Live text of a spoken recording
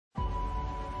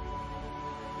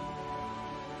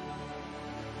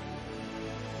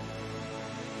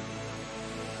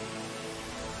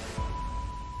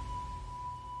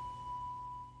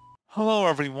Hello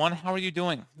everyone, how are you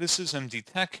doing? This is MD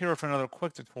Tech here with another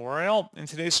quick tutorial. In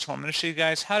today's tutorial, I'm going to show you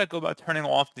guys how to go about turning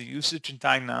off the Usage and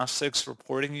Diagnostics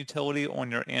reporting utility on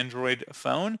your Android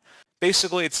phone.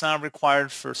 Basically, it's not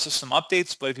required for system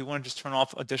updates, but if you want to just turn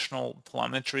off additional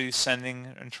telemetry,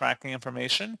 sending, and tracking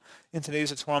information, in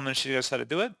today's tutorial, I'm going to show you guys how to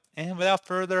do it. And without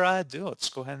further ado, let's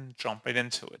go ahead and jump right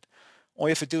into it. All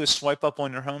you have to do is swipe up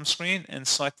on your home screen and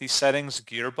select the Settings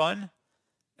gear button.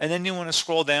 And then you want to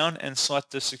scroll down and select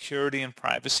the Security and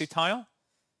Privacy tile.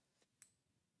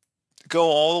 Go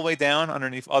all the way down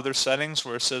underneath Other Settings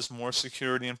where it says More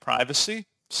Security and Privacy.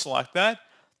 Select that.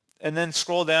 And then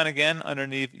scroll down again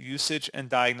underneath Usage and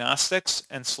Diagnostics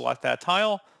and select that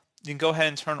tile. You can go ahead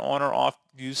and turn on or off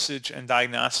Usage and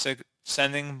Diagnostic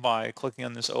sending by clicking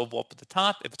on this oval up at the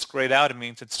top. If it's grayed out, it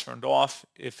means it's turned off.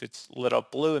 If it's lit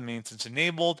up blue, it means it's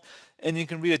enabled. And you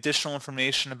can read additional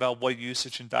information about what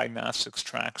Usage and Diagnostics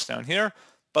tracks down here.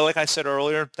 But like I said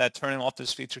earlier, that turning off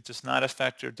this feature does not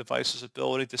affect your device's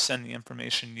ability to send the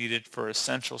information needed for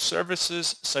essential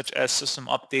services such as system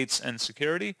updates and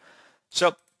security.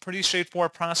 So pretty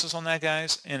straightforward process on that,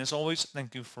 guys. And as always,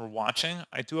 thank you for watching.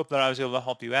 I do hope that I was able to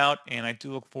help you out, and I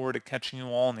do look forward to catching you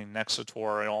all in the next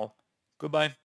tutorial. Goodbye.